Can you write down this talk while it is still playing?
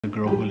The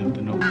girl who lived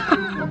in Oak.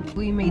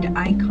 We made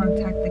eye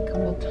contact a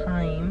couple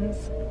times.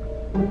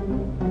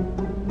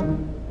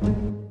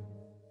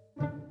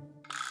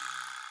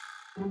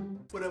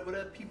 What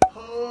up,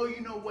 people?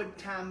 You know what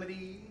time it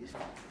is.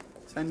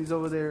 Sandy's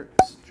over there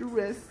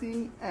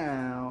stressing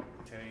out.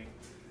 Today,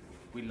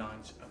 we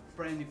launched a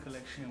brand new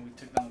collection. We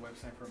took down the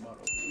website for about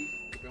a week.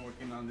 We've been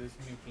working on this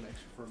new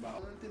collection for about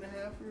a month and a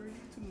half, already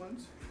 2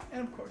 months.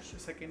 And of course,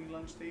 just like any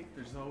launch day,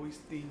 there's always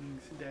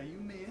things that you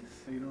miss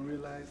that you don't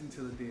realize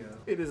until the day of.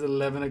 It is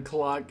 11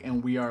 o'clock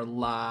and we are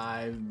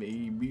live,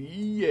 baby.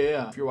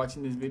 Yeah. If you're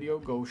watching this video,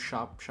 go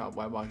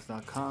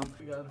shop.ybox.com.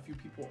 We got a few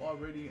people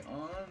already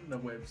on the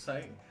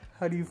website.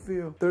 How do you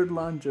feel? Third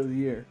launch of the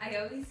year. I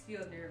always feel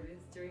nervous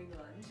during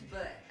lunch,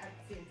 but at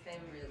the same time,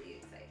 really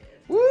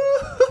excited. Woo!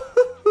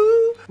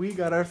 We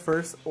got our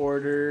first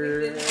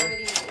order We've been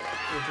already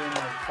within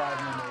like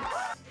 5 minutes.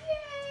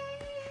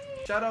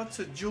 Yay! Shout out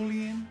to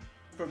Julian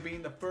for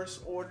being the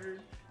first order.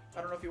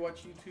 I don't know if you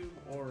watch YouTube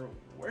or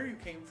where you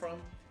came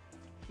from.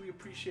 We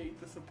appreciate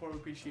the support, we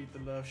appreciate the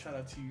love. Shout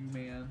out to you,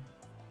 man.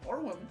 Or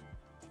woman.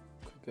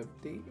 Quick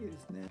update is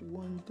now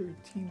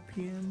 1:13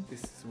 p.m.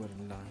 This is what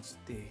a launch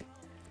day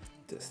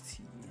does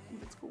to you.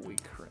 Let's go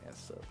wake her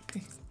ass up.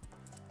 Get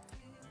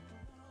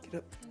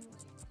up.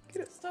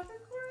 Get up. Stop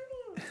recording.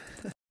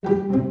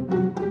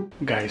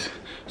 Guys,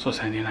 so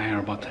Sandy and I are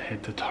about to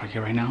head to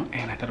Target right now,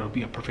 and I thought it would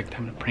be a perfect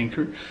time to prank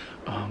her.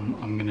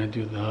 I'm gonna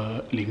do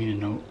the leaving a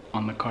note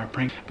on the car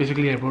prank.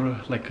 Basically, I wrote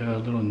a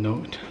little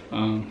note,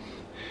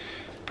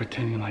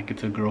 pretending like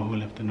it's a girl who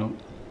left a note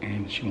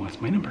and she wants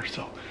my number.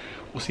 So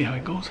we'll see how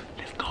it goes.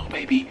 Let's go,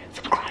 baby.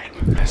 Subscribe.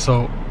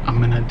 So I'm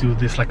gonna do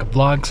this like a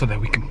vlog so that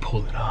we can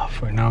pull it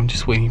off. Right now, I'm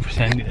just waiting for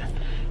Sandy to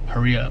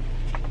hurry up.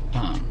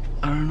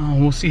 I don't know,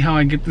 we'll see how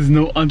I get this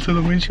note onto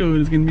the windshield.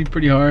 It's gonna be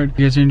pretty hard. If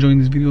you guys are enjoying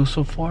this video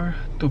so far,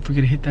 don't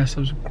forget to hit that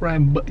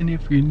subscribe button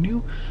if you're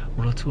new.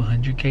 Roll to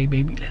 100K,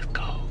 baby. Let's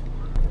go.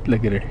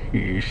 Look at her.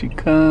 Here she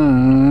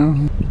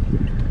comes.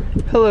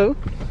 Hello.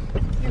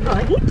 You're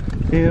ready?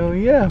 Hell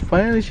yeah.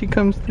 Finally she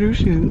comes through.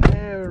 She's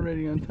never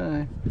ready on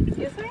time.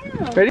 Yes, I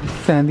am. Ready?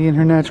 Sandy in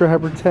her natural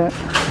habitat.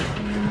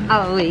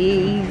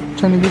 Always.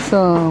 Trying to get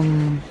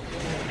some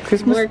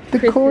Christmas More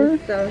decor.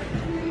 Christmas stuff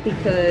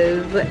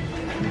because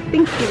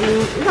Thanksgiving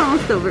is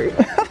almost over.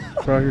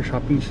 For all your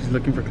shopping, she's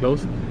looking for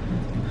clothes.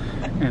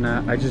 And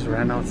I just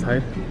ran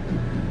outside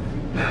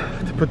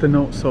to put the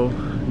note, so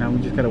now we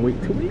just gotta wait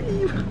till we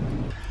leave.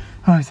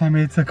 Alright, so I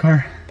made it to the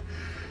car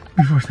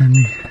before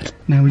Sandy.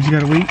 Now we just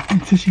gotta wait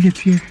until she gets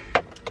here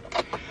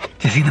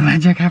to see the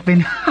magic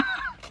happen.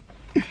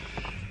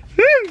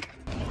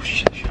 Oh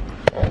shit.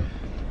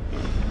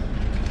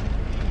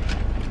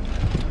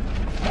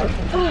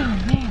 Oh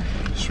man.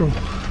 Sure.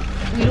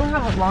 We don't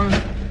have a long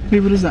Wait,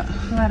 what is that?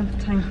 lot of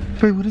time.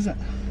 Wait, what is that?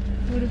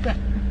 What is that?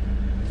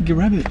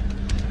 Grab it.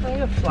 I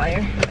need a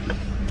flyer.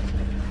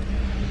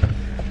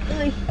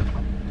 Really?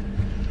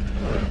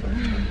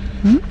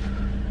 Hmm?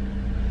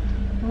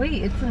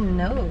 Wait, it's a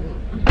note.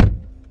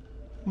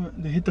 What,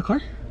 they hit the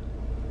car?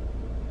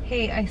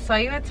 Hey, I saw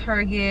you at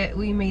Target.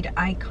 We made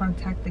eye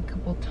contact a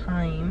couple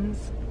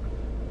times.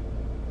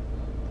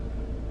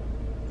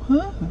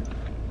 Huh?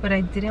 But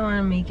I didn't want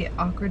to make it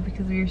awkward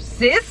because of your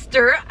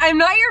sister. I'm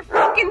not your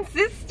fucking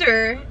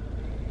sister.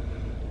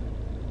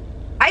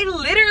 I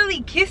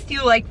literally kissed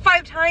you like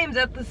 5 times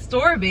at the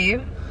store,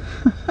 babe.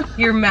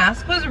 Your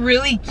mask was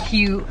really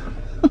cute.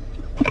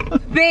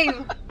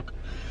 Babe.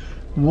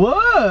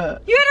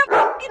 What? You had a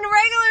fucking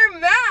regular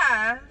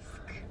mask.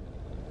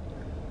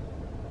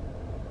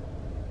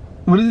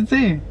 What does it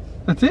say?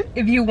 That's it?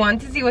 If you want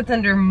to see what's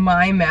under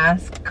my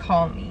mask,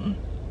 call me.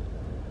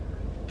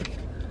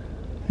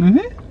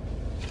 Mm-hmm.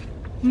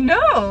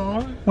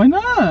 No. Why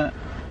not?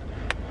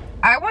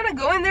 I want to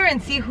go in there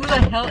and see who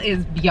the hell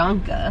is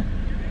Bianca.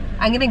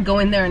 I'm gonna go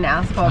in there and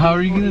ask all How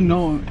are you gonna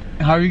know?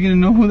 How are you gonna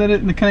know who that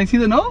is? Can I see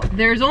the note?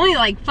 There's only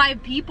like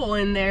 5 people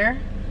in there.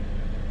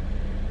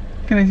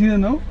 Can I see the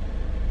note?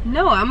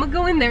 No, I'm gonna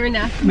go in there and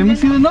ask. Let me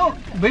see the note,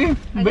 babe.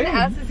 I'm babe. gonna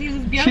ask to see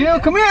who's Bianca. Chill,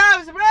 come here,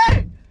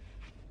 Sabrina.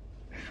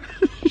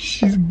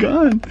 She's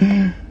gone.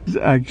 She's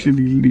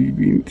actually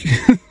leaving.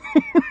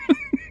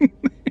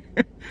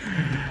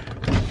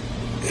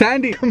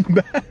 Sandy, come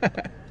back.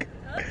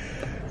 Huh?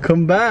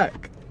 Come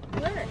back.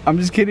 What? I'm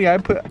just kidding. I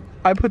put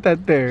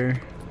that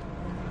there.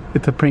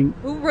 It's a prank.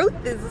 Who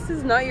wrote this? This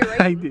is not your I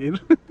right. did.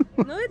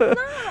 No, it's not.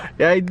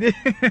 Yeah, I did.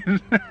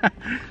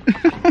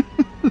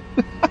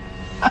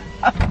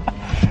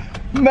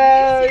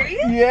 Man,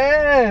 serious?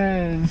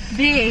 yes.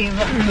 Babe,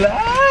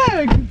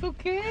 Relax. It's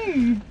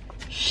okay.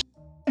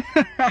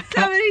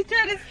 somebody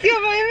trying to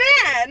steal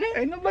my man.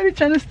 Ain't nobody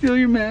trying to steal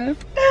your man.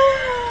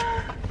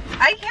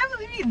 I can't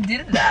believe you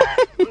did that.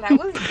 That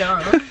was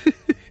dumb.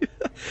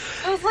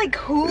 I was like,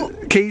 who?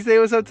 Can you say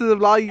what's up to the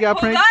vlog? You got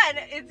Hold pranked? on,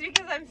 it's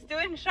because I'm still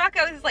in shock.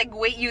 I was like,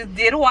 wait, you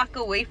did walk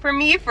away from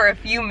me for a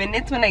few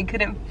minutes when I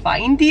couldn't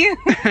find you?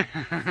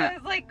 I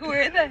was like,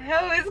 where the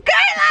hell is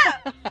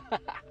Kyla?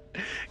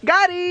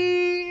 Got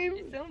him!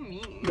 You're so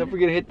mean. Don't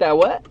forget to hit that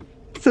what?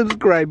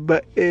 subscribe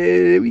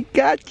button. We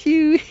got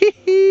you.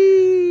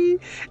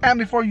 And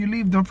before you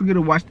leave, don't forget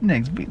to watch the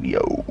next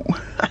video.